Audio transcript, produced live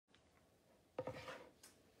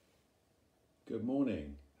Good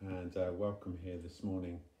morning and welcome here this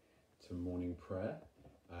morning to morning prayer.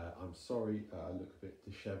 I'm sorry I look a bit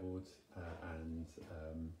dishevelled and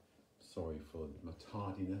sorry for my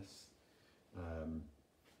tardiness. And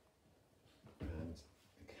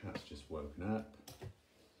the cat's just woken up,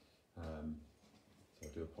 so I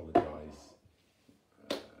do apologise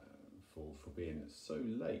for being so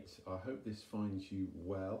late. I hope this finds you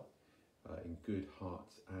well, in good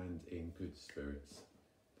heart and in good spirits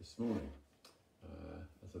this morning.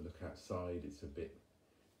 As I look outside, it's a bit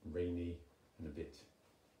rainy and a bit,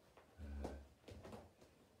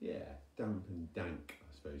 damp and dank,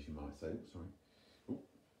 I suppose you might say. Got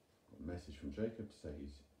a message from Jacob to say I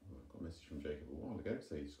got a message from Jacob a while ago to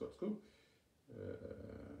say he's got to school.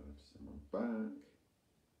 Someone back.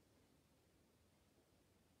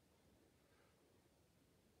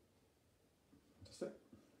 That's it.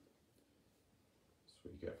 That's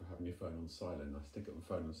what you get for having your phone on silent. I stick up my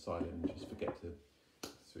phone on silent and just forget to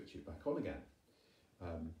switch it back on again.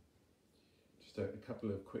 Just a couple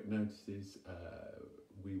of quick notices.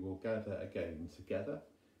 We will gather again together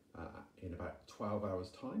in about 12 hours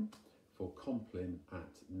time for Compline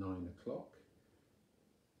at 9 o'clock.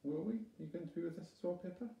 Will we? Are you going to be with us as well,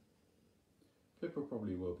 Pippa? Pippa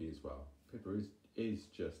probably will be as well. Pippa is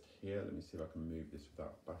just here. Let me see if I can move this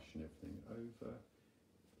without bashing everything over.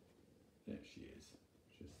 Yeah, she is.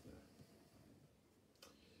 Just there.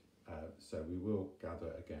 So we will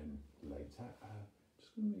gather again later.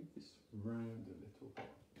 Just going to move this round a little bit.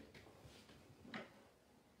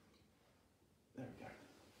 There we go.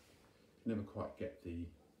 Never quite get the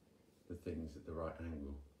things at the right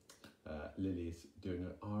angle. Lily's doing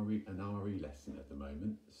an RE lesson at the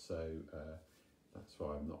moment, so that's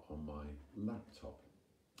why I'm not on my laptop.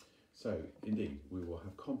 So indeed, we will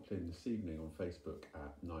have Compline this evening on Facebook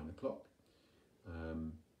at 9 o'clock,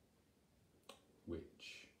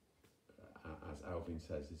 which, as Alvin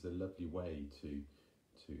says, is a lovely way to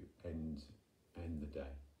end the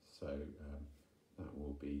day. So that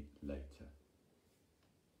will be later.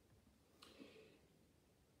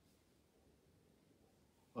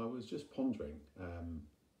 I was just pondering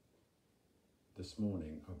this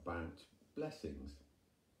morning about blessings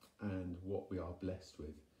and what we are blessed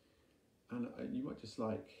with, and you might just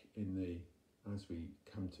like as we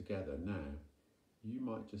come together now, you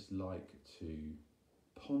might just like to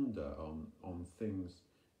ponder on things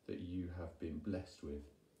that you have been blessed with,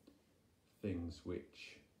 things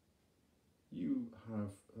which you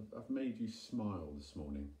have made you smile this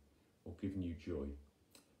morning or given you joy.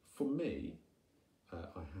 For me,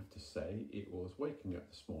 I have to say, it was waking up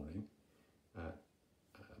this morning.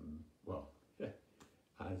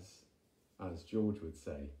 As George would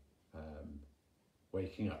say,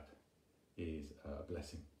 waking up is a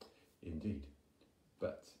blessing indeed.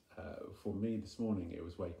 But for me this morning, it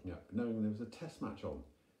was waking up knowing there was a test match on,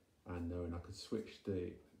 and knowing I could switch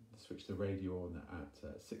the radio on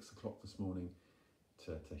at 6 o'clock this morning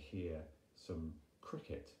to hear some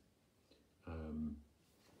cricket.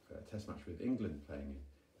 A test match with England playing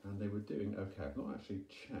in, and they were doing okay. I've not actually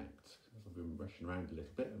checked, because I've been rushing around a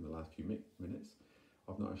little bit in the last few minutes.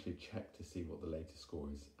 I've not actually checked to see what the latest score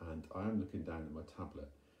is, and I am looking down at my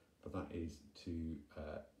tablet, but that is to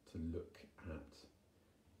look at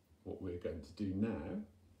what we're going to do now,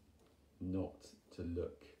 not to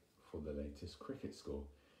look for the latest cricket score.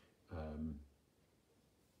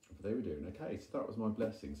 But they were doing okay, so that was my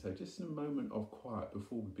blessing. So just in a moment of quiet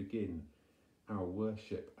before we begin our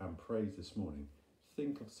worship and praise this morning,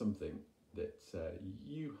 think of something that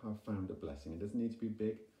you have found a blessing. It doesn't need to be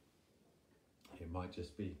big. It might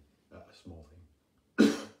just be a small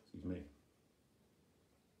thing. Excuse me.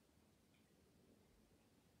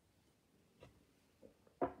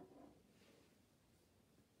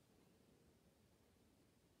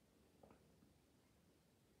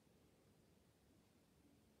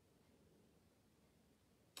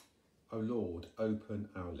 O Lord, open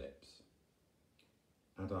our lips,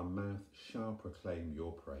 and our mouth shall proclaim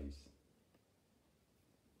your praise.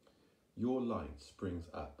 Your light springs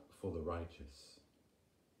up for the righteous,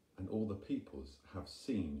 and all the peoples have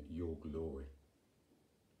seen your glory.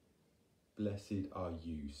 Blessed are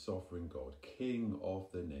you, sovereign God, King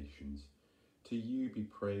of the nations. To you be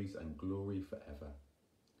praise and glory forever.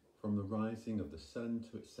 From the rising of the sun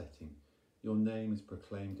to its setting, your name is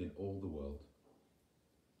proclaimed in all the world.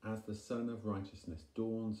 As the sun of righteousness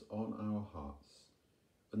dawns on our hearts,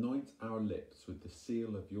 anoint our lips with the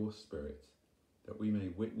seal of your Spirit, that we may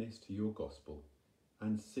witness to your gospel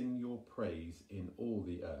and sing your praise in all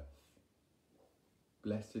the earth.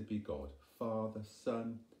 Blessed be God, Father,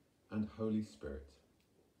 Son, and Holy Spirit.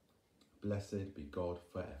 Blessed be God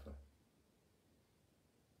forever.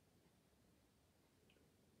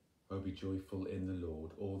 O be joyful in the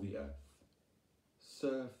Lord, all the earth.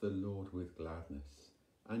 Serve the Lord with gladness,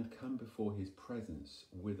 and come before his presence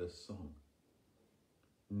with a song.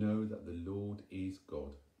 Know that the Lord is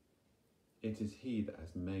God. It is he that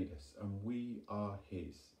has made us, and we are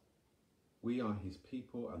his. We are his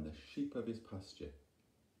people and the sheep of his pasture.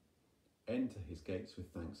 Enter his gates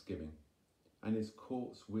with thanksgiving, and his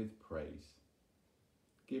courts with praise.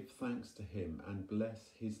 Give thanks to him and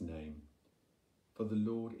bless his name, for the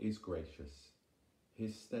Lord is gracious.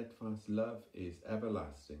 His steadfast love is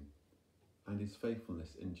everlasting, and his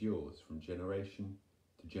faithfulness endures from generation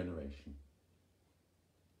to generation.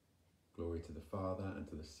 Glory to the Father, and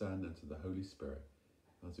to the Son, and to the Holy Spirit,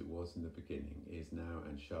 as it was in the beginning, is now,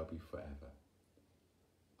 and shall be forever.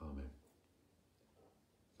 Amen.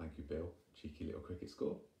 Thank you, Bill. Cheeky little cricket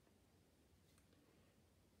score.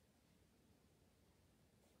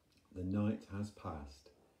 The night has passed,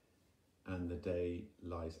 and the day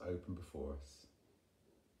lies open before us.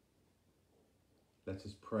 Let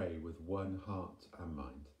us pray with one heart and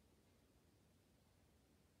mind.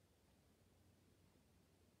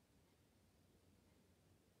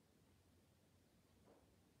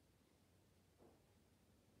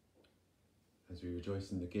 As we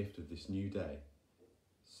rejoice in the gift of this new day,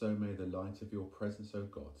 so may the light of your presence, O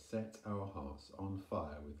God, set our hearts on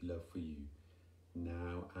fire with love for you,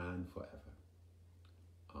 now and forever.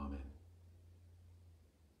 Amen.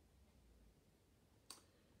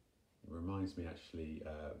 It reminds me actually,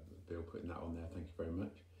 Bill putting that on there, thank you very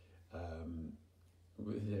much.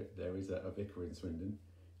 There is a vicar in Swindon,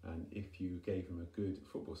 and if you gave him a good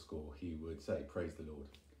football score, he would say, "Praise the Lord."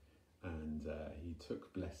 And he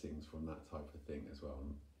took blessings from that type of thing as well.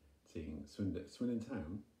 And seeing Swindon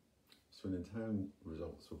Town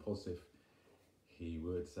results were positive, he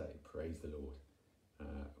would say, "Praise the Lord,"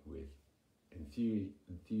 with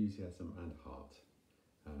enthusiasm and heart.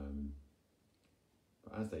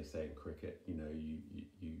 But as they say in cricket, you know,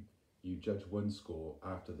 you judge one score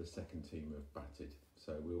after the second team have batted.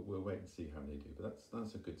 So we'll wait and see how they do. But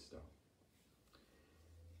that's a good start.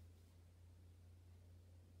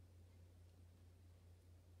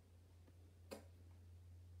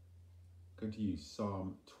 I'm going to use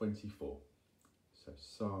Psalm 24. So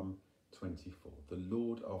Psalm 24. The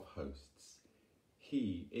Lord of hosts,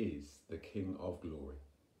 he is the King of glory.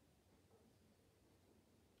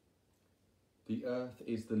 The earth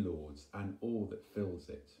is the Lord's, and all that fills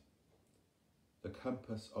it, the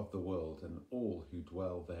compass of the world, and all who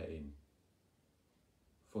dwell therein.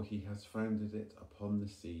 For he has founded it upon the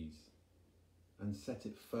seas, and set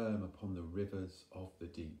it firm upon the rivers of the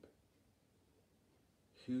deep.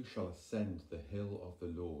 Who shall ascend the hill of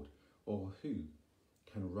the Lord, or who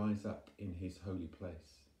can rise up in his holy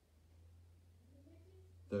place?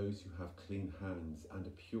 Those who have clean hands and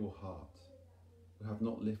a pure heart, who have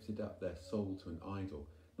not lifted up their soul to an idol,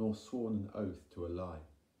 nor sworn an oath to a lie.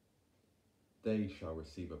 They shall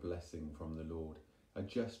receive a blessing from the Lord, a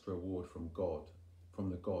just reward from God,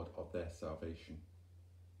 from the God of their salvation.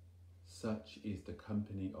 Such is the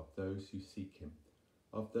company of those who seek him,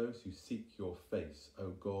 of those who seek your face,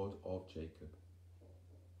 O God of Jacob.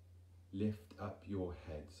 Lift up your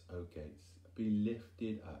heads, O gates, be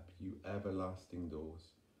lifted up, you everlasting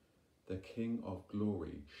doors. The King of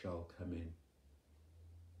glory shall come in.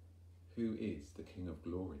 Who is the King of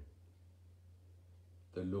glory?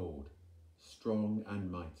 The Lord, strong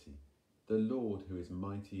and mighty, the Lord who is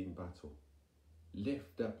mighty in battle.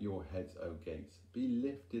 Lift up your heads, O gates, be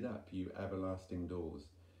lifted up, you everlasting doors,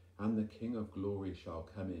 and the King of glory shall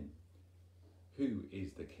come in. Who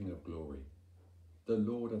is the King of glory? The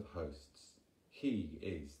Lord of hosts, he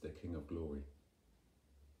is the King of glory.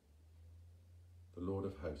 The Lord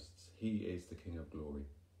of hosts, he is the King of glory.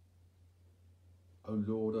 O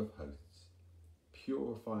Lord of hosts,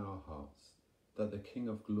 purify our hearts, that the King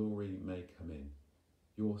of glory may come in,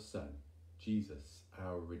 your Son, Jesus,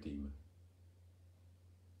 our Redeemer.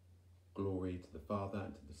 Glory to the Father,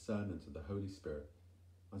 and to the Son, and to the Holy Spirit,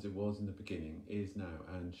 as it was in the beginning, is now,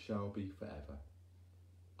 and shall be forever.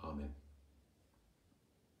 Amen.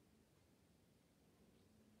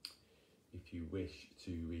 If you wish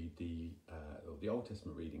to read the Old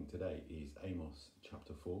Testament reading today is Amos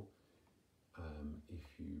chapter 4.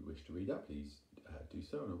 If you wish to read that, please do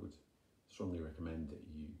so, and I would strongly recommend that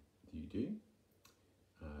you do.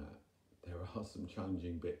 There are some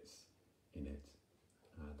challenging bits in it.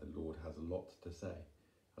 The Lord has a lot to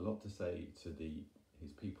say to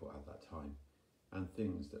his people at that time, and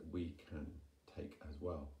things that we can take as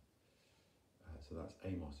well. So that's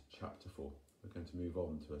Amos chapter 4. We're going to move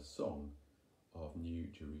on to a song of New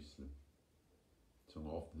Jerusalem. Song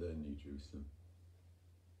of the New Jerusalem.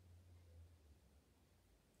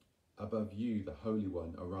 Above you the Holy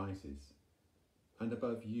One arises, and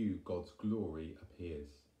above you God's glory appears.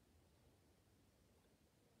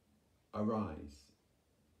 Arise,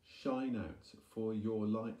 shine out, for your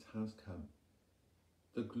light has come.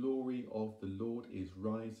 The glory of the Lord is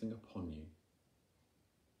rising upon you.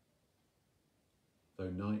 Though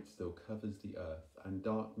night still covers the earth and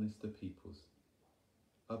darkness the peoples,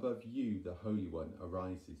 above you the Holy One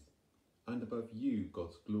arises, and above you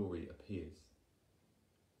God's glory appears.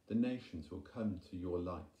 The nations will come to your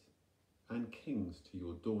light, and kings to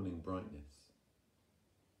your dawning brightness.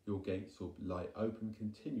 Your gates will lie open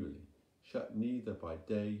continually, shut neither by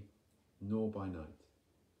day nor by night.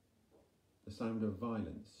 The sound of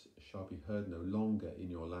violence shall be heard no longer in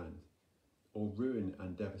your land, or ruin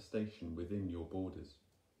and devastation within your borders.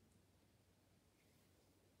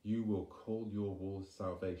 You will call your walls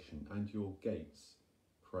salvation and your gates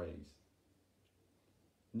praise.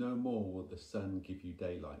 No more will the sun give you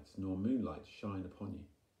daylight, nor moonlight shine upon you,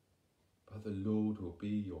 but the Lord will be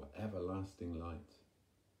your everlasting light.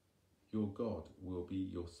 Your God will be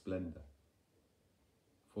your splendour,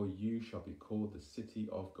 for you shall be called the city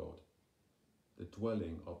of God, the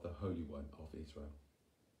dwelling of the Holy One of Israel.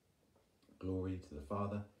 Glory to the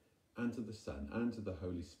Father, and to the Son, and to the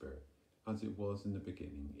Holy Spirit, as it was in the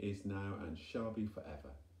beginning, is now, and shall be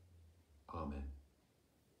forever. Amen.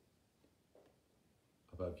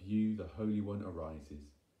 Above you the Holy One arises,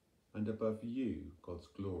 and above you God's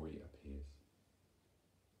glory appears.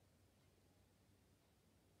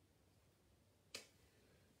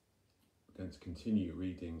 We're going to continue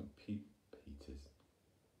reading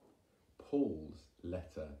Paul's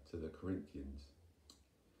letter to the Corinthians.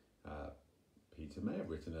 Peter may have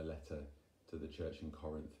written a letter to the church in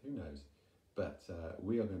Corinth, who knows? But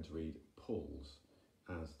we are going to read Paul's,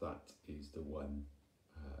 as that is the one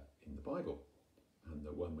in the Bible, and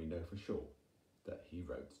the one we know for sure that he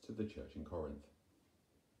wrote to the church in Corinth.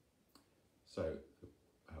 So,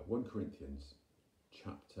 1 Corinthians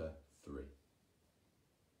chapter 3.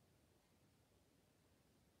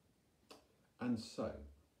 And so,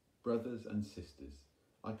 brothers and sisters,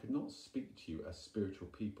 I could not speak to you as spiritual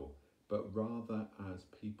people, but rather as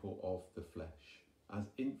people of the flesh, as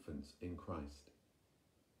infants in Christ.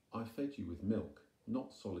 I fed you with milk,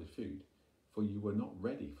 not solid food, for you were not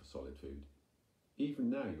ready for solid food.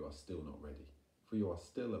 Even now you are still not ready, for you are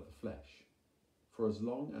still of the flesh. For as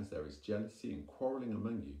long as there is jealousy and quarrelling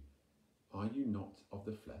among you, are you not of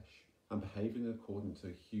the flesh, and behaving according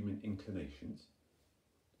to human inclinations?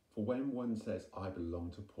 For when one says, I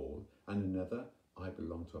belong to Paul, and another, I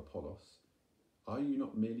belong to Apollos, are you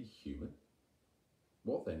not merely human?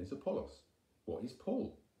 What then is Apollos? What is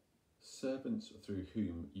Paul? Servants through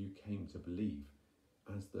whom you came to believe,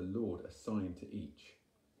 as the Lord assigned to each.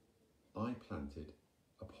 I planted,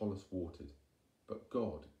 Apollos watered, but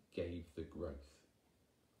God gave the growth.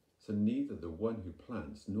 So neither the one who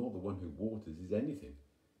plants nor the one who waters is anything,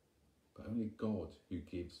 but only God who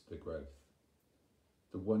gives the growth.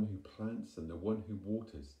 The one who plants and the one who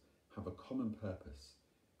waters have a common purpose,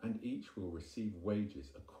 and each will receive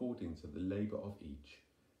wages according to the labour of each.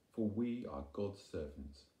 For we are God's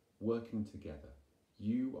servants, working together.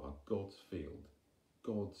 You are God's field,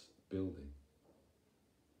 God's building.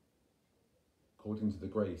 According to the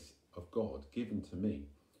grace of God given to me,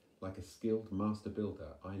 like a skilled master builder,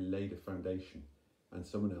 I laid a foundation, and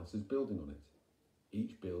someone else is building on it.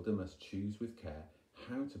 Each builder must choose with care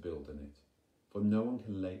how to build on it, for no one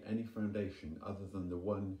can lay any foundation other than the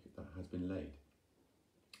one that has been laid.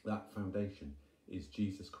 That foundation is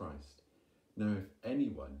Jesus Christ. Now if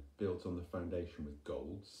anyone builds on the foundation with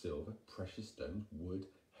gold, silver, precious stones, wood,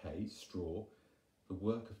 hay, straw, the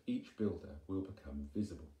work of each builder will become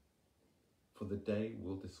visible. For the day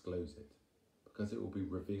will disclose it, because it will be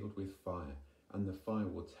revealed with fire, and the fire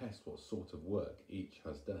will test what sort of work each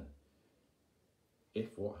has done.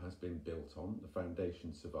 If what has been built on the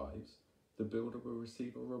foundation survives, the builder will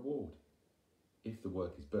receive a reward. If the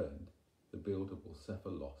work is burned, the builder will suffer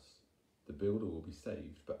loss. The builder will be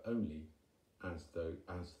saved, but only as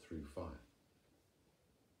through fire.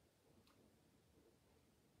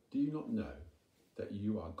 Do you not know that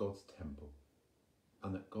you are God's temple,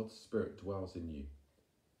 and that God's Spirit dwells in you?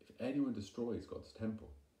 If anyone destroys God's temple,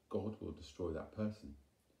 God will destroy that person.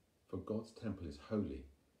 For God's temple is holy,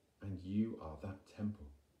 and you are that temple.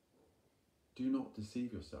 Do not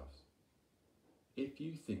deceive yourselves. If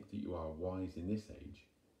you think that you are wise in this age,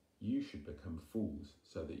 you should become fools,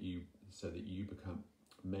 so that you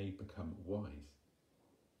may become wise.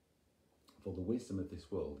 For the wisdom of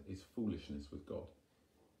this world is foolishness with God.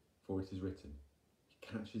 For it is written, He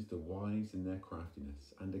catches the wise in their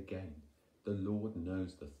craftiness. And again, the Lord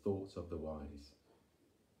knows the thoughts of the wise.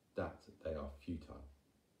 that they are futile.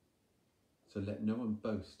 So let no one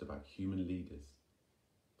boast about human leaders,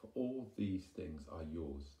 for all these things are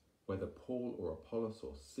yours, whether Paul or Apollos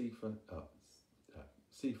or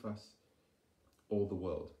Cephas or the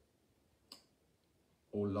world,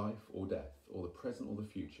 or life or death, or the present or the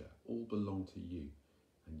future, all belong to you,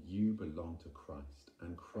 and you belong to Christ,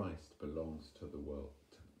 and Christ belongs to the world.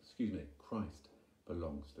 Christ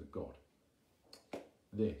belongs to God.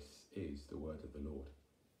 This is the word of the Lord.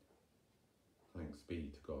 Thanks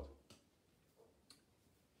be to God.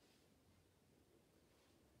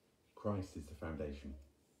 Christ is the foundation.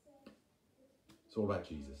 It's all about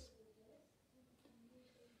Jesus.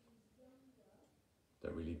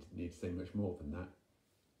 Don't really need to say much more than that.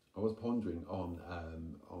 I was pondering on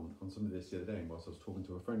some of this the other day whilst I was talking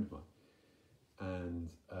to a friend of mine, and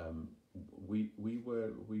we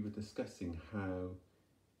were discussing how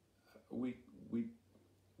we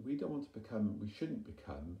don't want to become, we shouldn't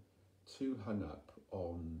become too hung up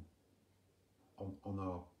on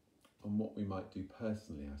what we might do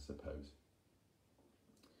personally, I suppose.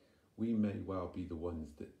 We may well be the ones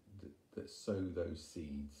that sow those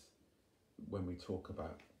seeds when we talk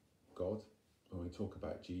about God, when we talk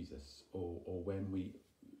about Jesus, or when we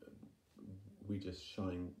just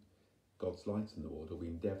shine God's light in the world, or we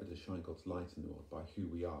endeavour to shine God's light in the world by who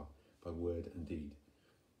we are, by word and deed.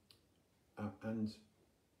 And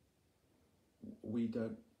we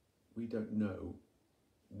don't know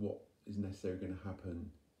what is necessarily going to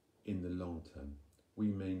happen in the long term.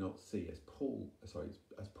 We may not see, as Paul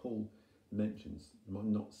mentions, might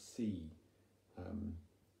not see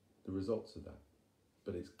the results of that,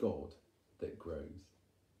 but it's God that grows,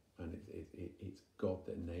 and it's God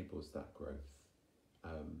that enables that growth.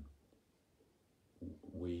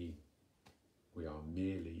 We are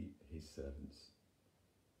merely his servants.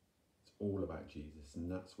 It's all about Jesus,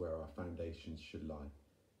 and that's where our foundations should lie.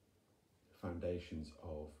 The foundations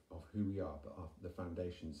of who we are, but the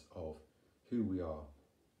foundations of who we are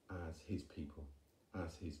as his people,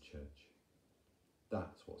 as his church.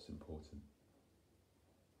 That's what's important.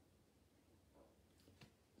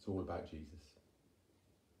 It's all about Jesus.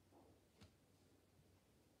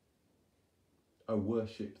 O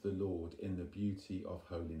worship the Lord in the beauty of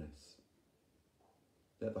holiness.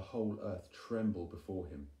 Let the whole earth tremble before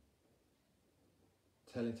him.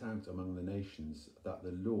 Tell it out among the nations that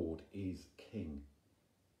the Lord is King.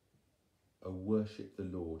 O worship the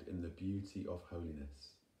Lord in the beauty of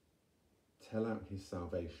holiness. Tell out his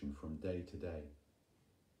salvation from day to day.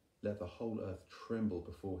 Let the whole earth tremble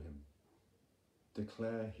before him.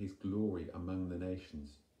 Declare his glory among the nations,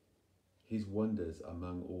 his wonders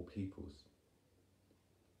among all peoples.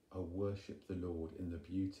 O worship the Lord in the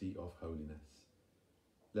beauty of holiness.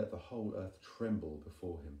 Let the whole earth tremble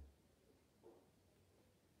before him.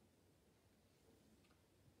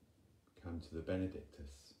 Come to the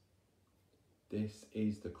Benedictus. This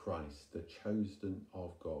is the Christ, the chosen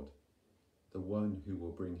of God, the one who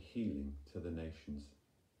will bring healing to the nations.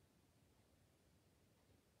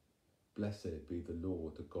 Blessed be the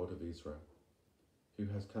Lord, the God of Israel, who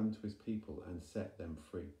has come to his people and set them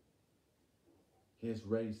free. He has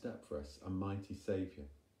raised up for us a mighty Saviour,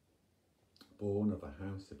 born of the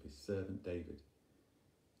house of his servant David.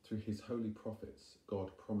 Through his holy prophets,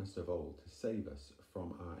 God promised of old to save us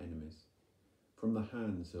from our enemies, from the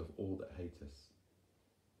hands of all that hate us,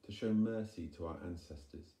 to show mercy to our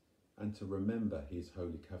ancestors, and to remember his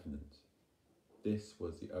holy covenant. This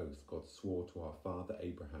was the oath God swore to our father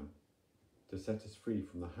Abraham, to set us free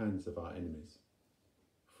from the hands of our enemies,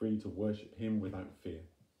 free to worship him without fear,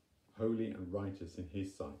 holy and righteous in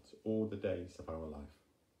his sight all the days of our life.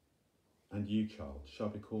 And you, child, shall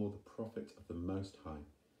be called the prophet of the Most High,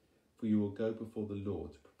 for you will go before the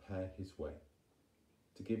Lord to prepare his way,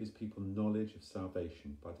 to give his people knowledge of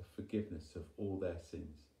salvation by the forgiveness of all their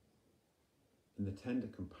sins. In the tender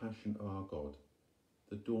compassion of our God,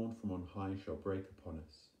 the dawn from on high shall break upon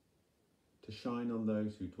us, to shine on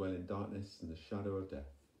those who dwell in darkness and the shadow of death,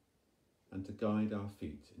 and to guide our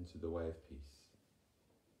feet into the way of peace.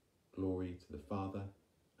 Glory to the Father,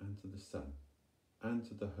 and to the Son, and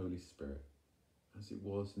to the Holy Spirit, as it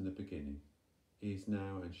was in the beginning, is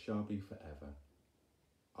now, and shall be forever.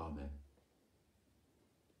 Amen.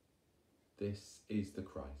 This is the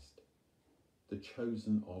Christ, the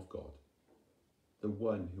chosen of God, the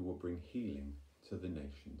one who will bring healing to the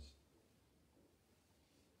nations.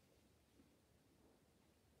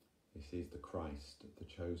 This is the Christ, the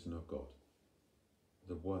chosen of God,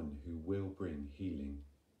 the one who will bring healing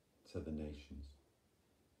to the nations.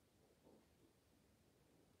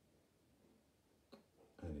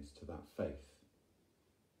 And it's to that faith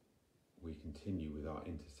we continue with our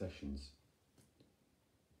intercessions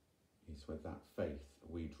is with that faith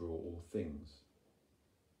we draw all things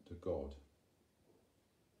to God,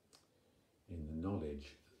 in the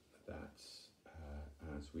knowledge that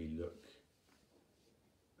as we look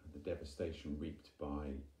at the devastation reaped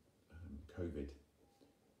by COVID,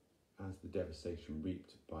 as the devastation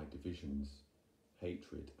reaped by divisions,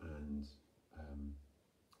 hatred and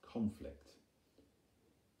conflict,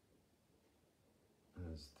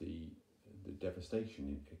 as the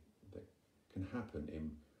devastation that can happen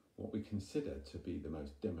in what we consider to be the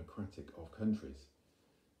most democratic of countries,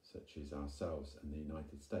 such as ourselves and the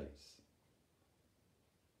United States.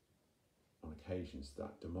 On occasions,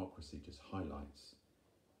 that democracy just highlights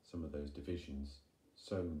some of those divisions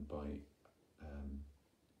sown by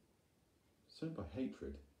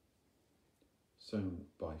hatred, sown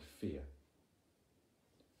by fear.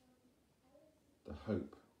 The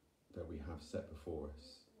hope that we have set before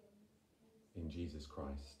us in Jesus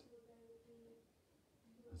Christ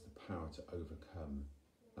has the power to overcome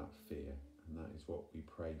that fear, and that is what we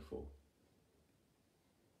pray for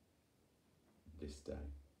this day.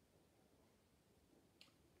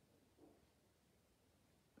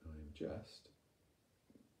 I am just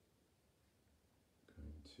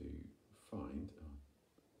going to find, I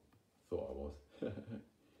thought I was,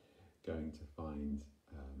 going to find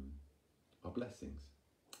our blessings,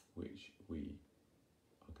 which we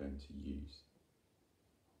are going to use.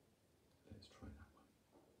 Let's try that one.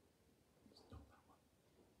 It's not that one.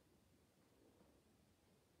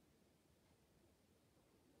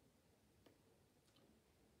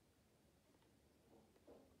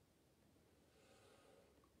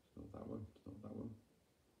 It's not that one. It's not that one.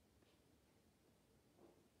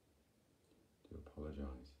 Do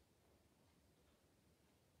apologise.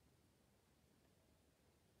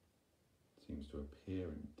 Seems to appear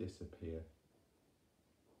and disappear.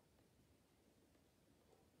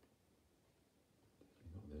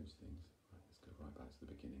 Definitely not those things. Right, let's go right back to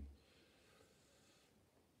the beginning.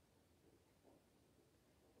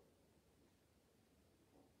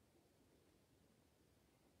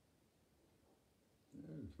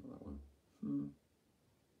 No, it's not that one.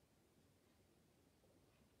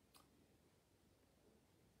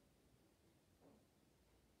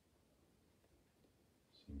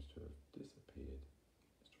 Seems to have disappeared.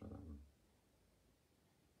 Let's try that one.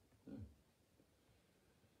 No.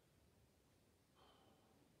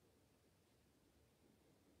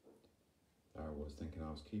 There I was thinking I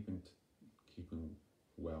was keeping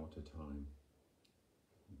well to time.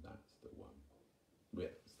 That's the one.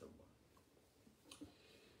 That's the one.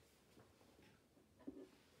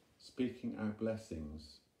 Speaking our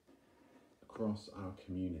blessings across our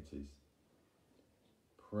communities,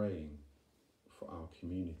 praying for our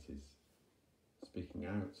communities, speaking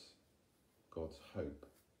out God's hope,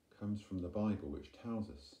 comes from the Bible, which tells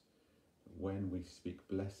us that when we speak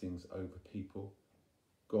blessings over people,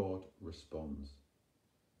 God responds.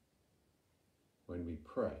 When we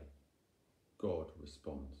pray, God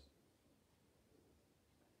responds.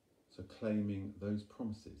 So claiming those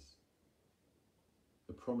promises,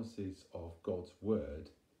 the promises of God's word,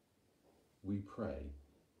 we pray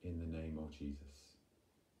in the name of Jesus.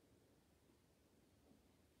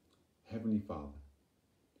 Heavenly Father,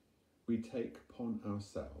 we take upon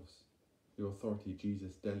ourselves the authority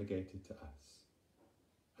Jesus delegated to us,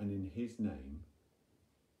 and in his name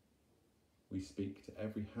we speak to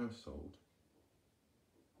every household,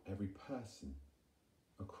 every person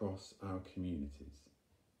across our communities,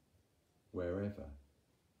 wherever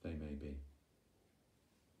they may be.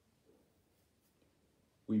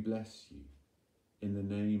 We bless you in the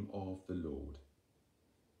name of the Lord.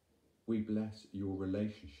 We bless your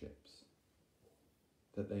relationships,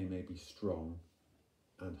 that they may be strong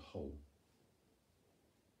and whole.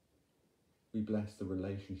 We bless the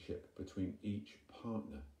relationship between each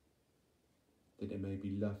partner, that it may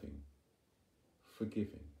be loving,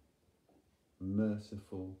 forgiving,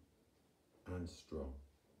 merciful and strong.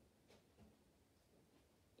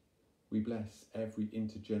 We bless every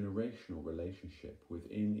intergenerational relationship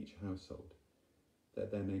within each household,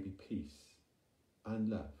 that there may be peace and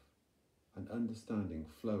love and understanding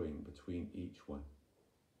flowing between each one.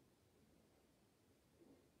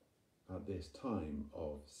 At this time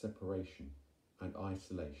of separation and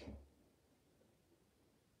isolation,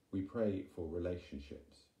 we pray for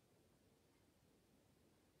relationships.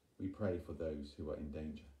 We pray for those who are in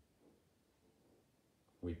danger.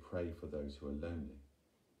 We pray for those who are lonely.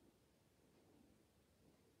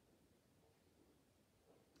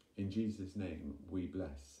 In Jesus' name, we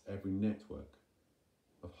bless every network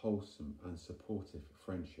of wholesome and supportive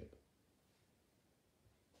friendship.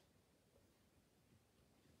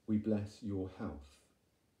 We bless your health,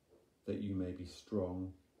 that you may be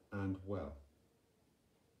strong and well.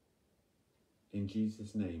 In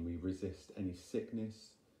Jesus' name, we resist any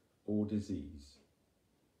sickness or disease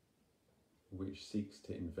which seeks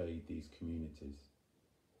to invade these communities.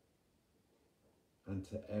 And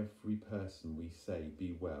to every person we say,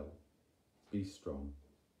 be well, be strong,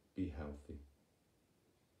 be healthy.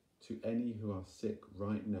 To any who are sick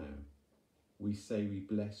right now, we say we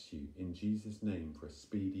bless you in Jesus' name for a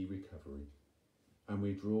speedy recovery. And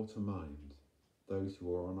we draw to mind those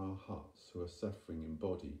who are on our hearts who are suffering in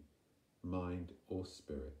body, mind or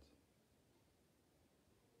spirit.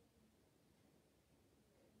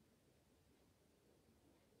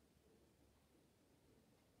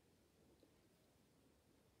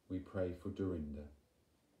 We pray for Dorinda,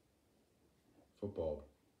 for Bob,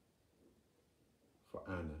 for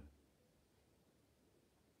Anna,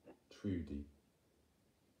 Trudy,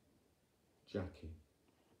 Jackie,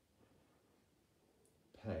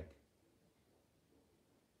 Peg,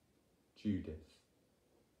 Judith,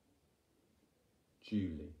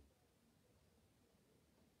 Julie,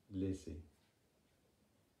 Lizzie,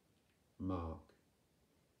 Mark,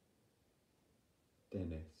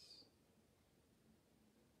 Dennis,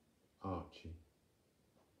 Archie,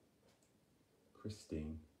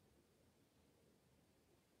 Christine,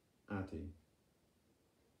 Addie,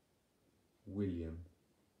 William,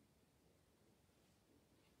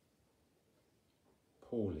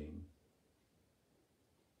 Pauline,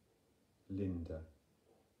 Linda,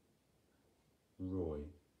 Roy,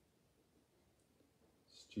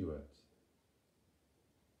 Stuart,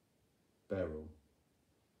 Beryl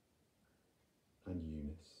and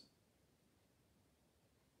Eunice.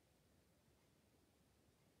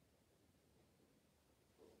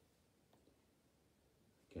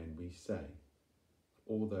 Again, we say,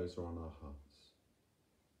 for all those who are on our hearts,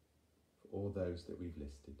 for all those that we've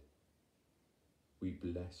listed, we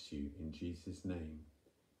bless you in Jesus' name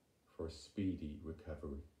for a speedy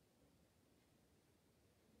recovery.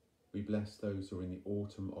 We bless those who are in the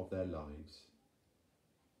autumn of their lives,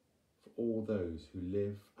 for all those who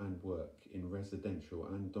live and work in residential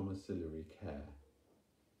and domiciliary care,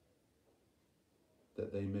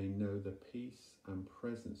 that they may know the peace and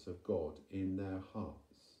presence of God in their hearts.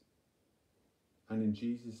 And in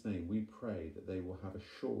Jesus' name we pray that they will have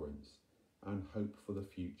assurance and hope for the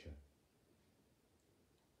future.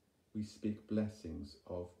 We speak blessings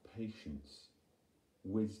of patience,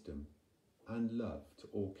 wisdom and love to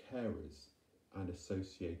all carers and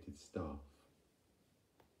associated staff.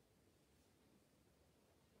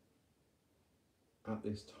 At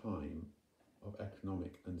this time of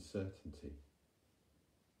economic uncertainty,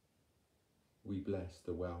 we bless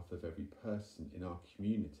the wealth of every person in our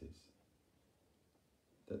communities,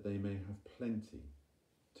 that they may have plenty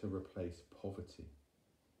to replace poverty.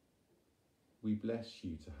 We bless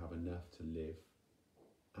you to have enough to live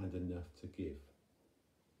and enough to give.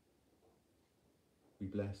 We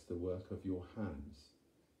bless the work of your hands,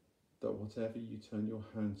 that whatever you turn your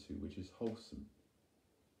hand to which is wholesome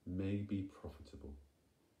may be profitable.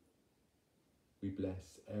 We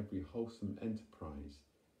bless every wholesome enterprise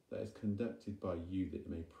that is conducted by you, that it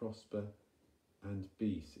may prosper and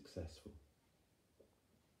be successful.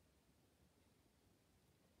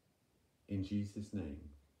 In Jesus' name,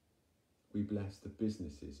 we bless the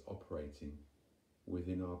businesses operating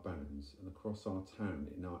within our bounds and across our town,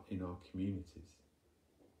 in our communities,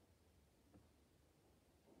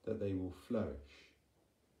 that they will flourish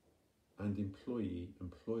and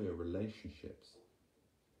employee-employer relationships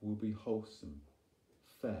will be wholesome,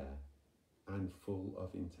 fair and full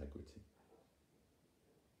of integrity.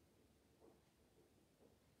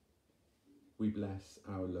 We bless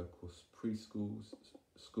our local preschools,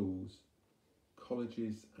 schools,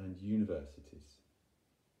 colleges and universities,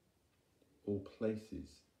 all places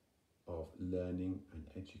of learning and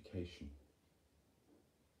education.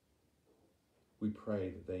 We pray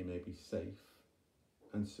that they may be safe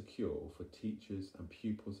and secure for teachers and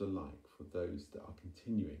pupils alike, for those that are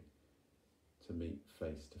continuing to meet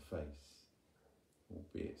face to face,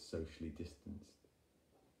 albeit socially distanced.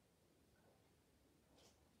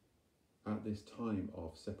 At this time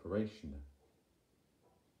of separation,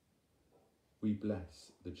 we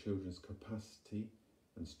bless the children's capacity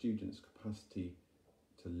and students' capacity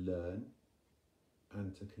to learn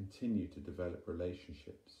and to continue to develop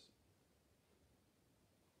relationships.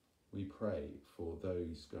 We pray for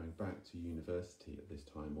those going back to university at this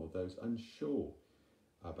time, or those unsure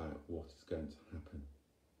about what is going to happen.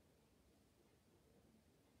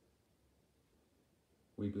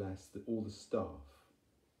 We bless all the staff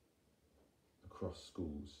across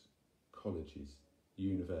schools, colleges,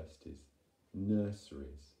 universities,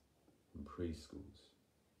 nurseries and preschools.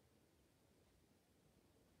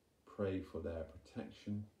 pray for their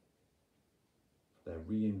protection, for their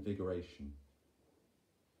reinvigoration,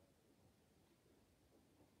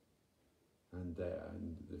 and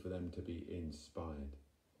for them to be inspired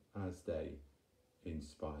as they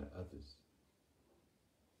inspire others.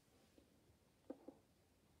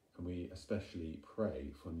 And we especially pray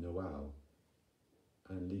for Noel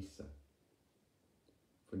and Lisa,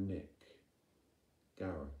 for Nick,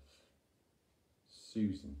 Gareth,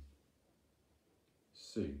 Susan,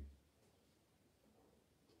 Sue,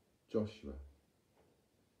 Joshua,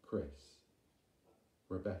 Chris,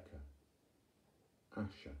 Rebecca,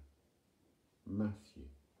 Asher, Matthew,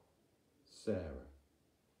 Sarah,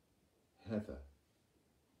 Heather,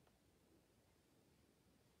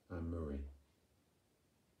 and Marie.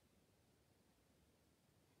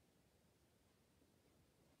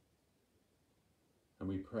 And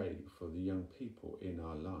we pray for the young people in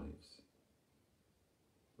our lives,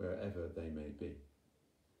 wherever they may be.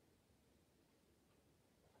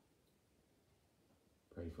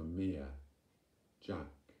 Pray for Mia,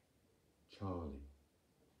 Jack, Charlie,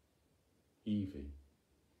 Evie,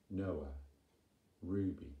 Noah,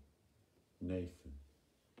 Ruby, Nathan,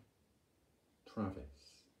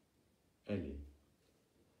 Travis, Ellie,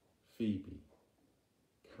 Phoebe,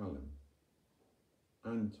 Callum,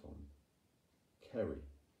 Anton, Kerry,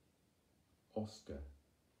 Oscar,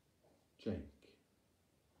 Jake,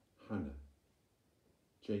 Hannah,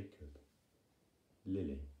 Jacob,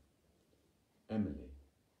 Lily, Emily,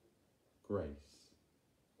 Grace,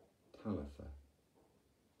 Talitha,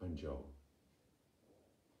 and Joel.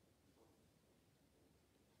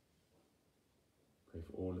 Pray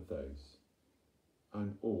for all of those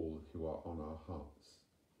and all who are on our hearts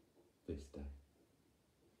this day.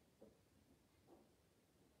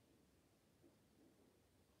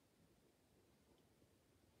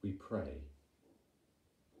 We pray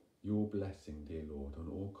your blessing, dear Lord, on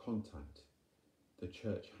all contact the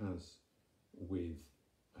church has with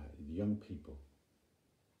young people,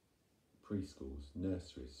 preschools,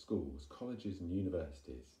 nurseries, schools, colleges and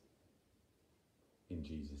universities, in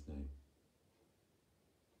Jesus' name.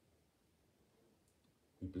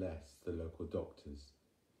 We bless the local doctors,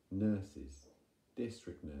 nurses,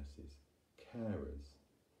 district nurses, carers,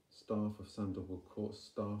 staff of Sandalwood Court,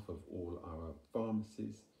 staff of all our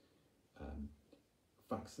pharmacies,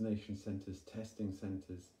 vaccination centres, testing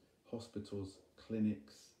centres, hospitals,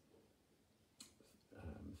 clinics,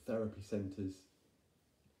 therapy centres,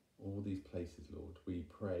 all these places, Lord. We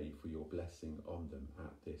pray for your blessing on them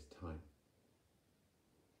at this time.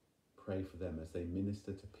 Pray for them as they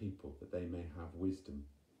minister to people, that they may have wisdom,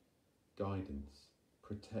 guidance,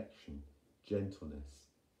 protection, gentleness,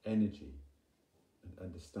 energy, and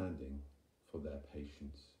understanding for their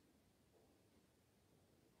patients.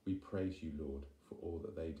 We praise you, Lord, for all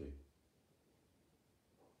that they do.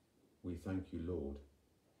 We thank you, Lord,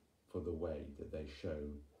 for the way that they show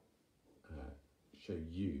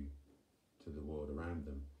you to the world around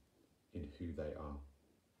them in who they are.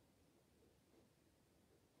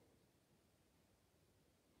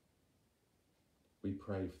 We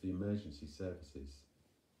pray for the emergency services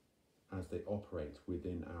as they operate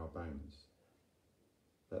within our bounds,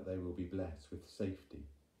 that they will be blessed with safety,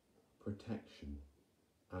 protection,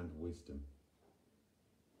 and wisdom.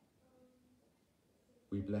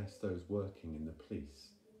 We bless those working in the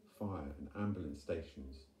police, fire and ambulance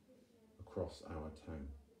stations across our town.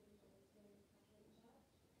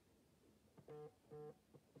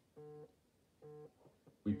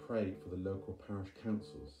 We pray for the local parish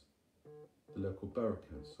councils, the local borough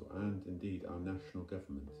council, and indeed our national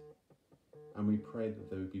government. And we pray that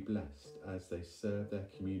they will be blessed as they serve their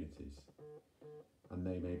communities, and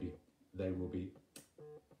they will be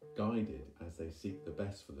guided as they seek the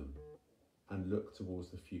best for them and look towards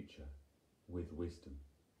the future with wisdom.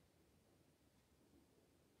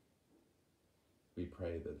 We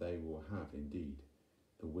pray that they will have indeed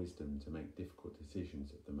the wisdom to make difficult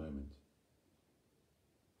decisions at the moment.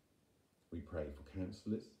 We pray for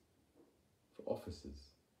councillors, for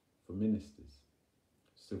officers, for ministers,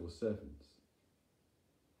 civil servants.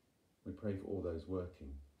 We pray for all those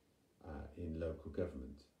working in local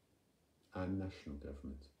government and national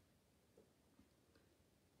government,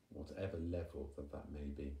 whatever level that may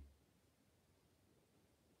be.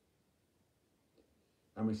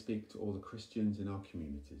 And we speak to all the Christians in our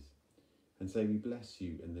communities and say, we bless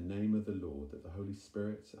you in the name of the Lord, that the Holy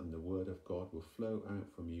Spirit and the Word of God will flow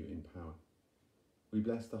out from you in power. We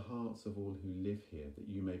bless the hearts of all who live here, that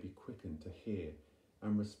you may be quickened to hear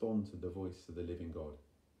and respond to the voice of the living God.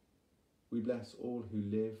 We bless all who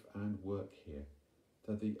live and work here,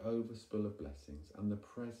 that the overspill of blessings and the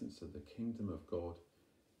presence of the kingdom of God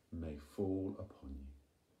may fall upon you.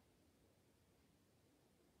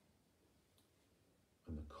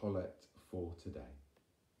 collect for today.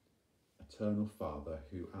 Eternal Father,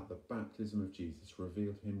 who at the baptism of Jesus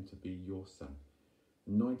revealed him to be your Son,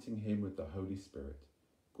 anointing him with the Holy Spirit,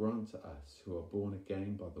 grant to us who are born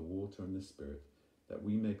again by the water and the Spirit, that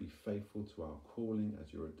we may be faithful to our calling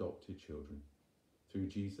as your adopted children. Through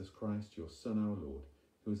Jesus Christ, your Son, our Lord,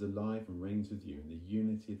 who is alive and reigns with you in the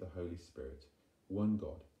unity of the Holy Spirit, one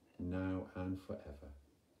God, now and forever.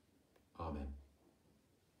 Amen.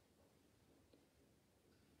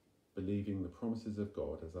 Believing the promises of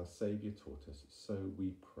God as our Saviour taught us, so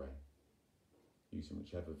we pray, using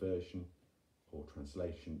whichever version or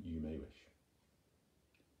translation you may wish.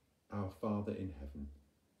 Our Father in heaven,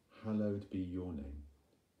 hallowed be your name.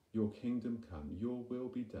 Your kingdom come, your will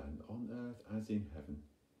be done on earth as in heaven.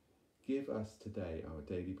 Give us today our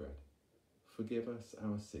daily bread. Forgive us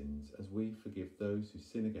our sins as we forgive those who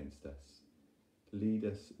sin against us. Lead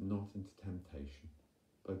us not into temptation,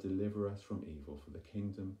 but deliver us from evil. For the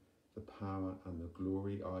kingdom, the power and the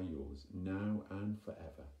glory are yours, now and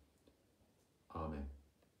forever. Amen.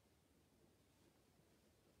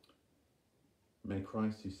 May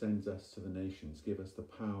Christ, who sends us to the nations, give us the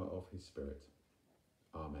power of his Spirit.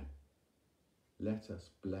 Amen. Let us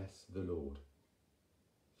bless the Lord.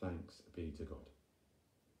 Thanks be to God.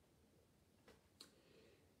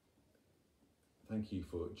 Thank you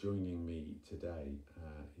for joining me today.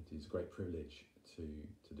 It is a great privilege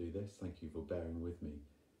to do this. Thank you for bearing with me.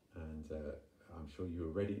 And I'm sure you were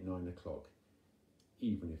ready at 9 o'clock,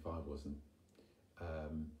 even if I wasn't.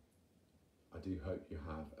 I do hope you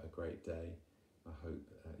have a great day. I hope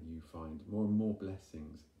you find more and more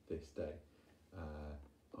blessings this day.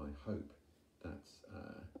 I hope that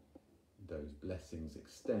those blessings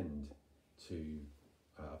extend to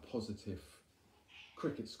a positive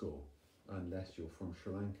cricket score, unless you're from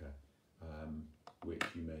Sri Lanka, which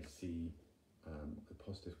you may see a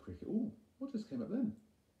positive cricket. Oh, what just came up then?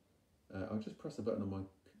 I just pressed a button on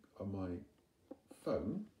my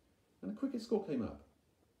phone, and a cricket score came up.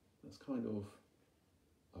 That's kind of,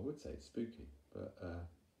 I would say it's spooky, but I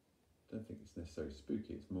don't think it's necessarily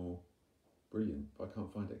spooky. It's more brilliant. But I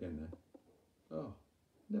can't find it again now. Oh,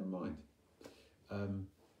 never mind. I've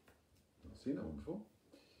not seen that one before.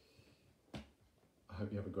 I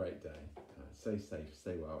hope you have a great day. Stay safe,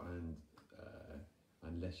 stay well, and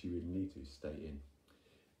unless you really need to, stay in.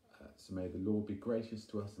 So may the Lord be gracious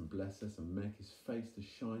to us and bless us and make his face to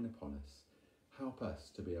shine upon us. Help us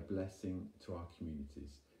to be a blessing to our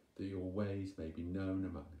communities, that your ways may be known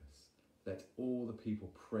among us. Let all the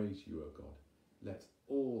people praise you, O God. Let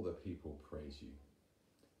all the people praise you.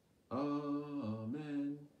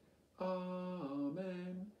 Amen.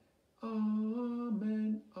 Amen.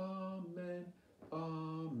 Amen. Amen.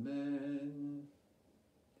 Amen.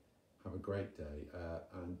 Have a great day.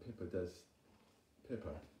 And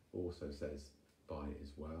Pippa also says bye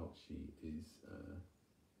as well. She is,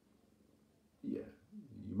 yeah,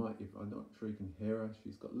 you might, if I'm not sure you can hear her,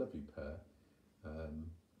 she's got lovely purr.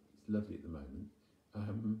 It's lovely at the moment.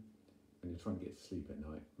 When you're trying to get to sleep at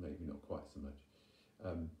night, maybe not quite so much.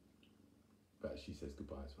 But she says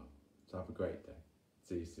goodbye as well. So have a great day.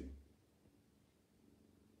 See you soon.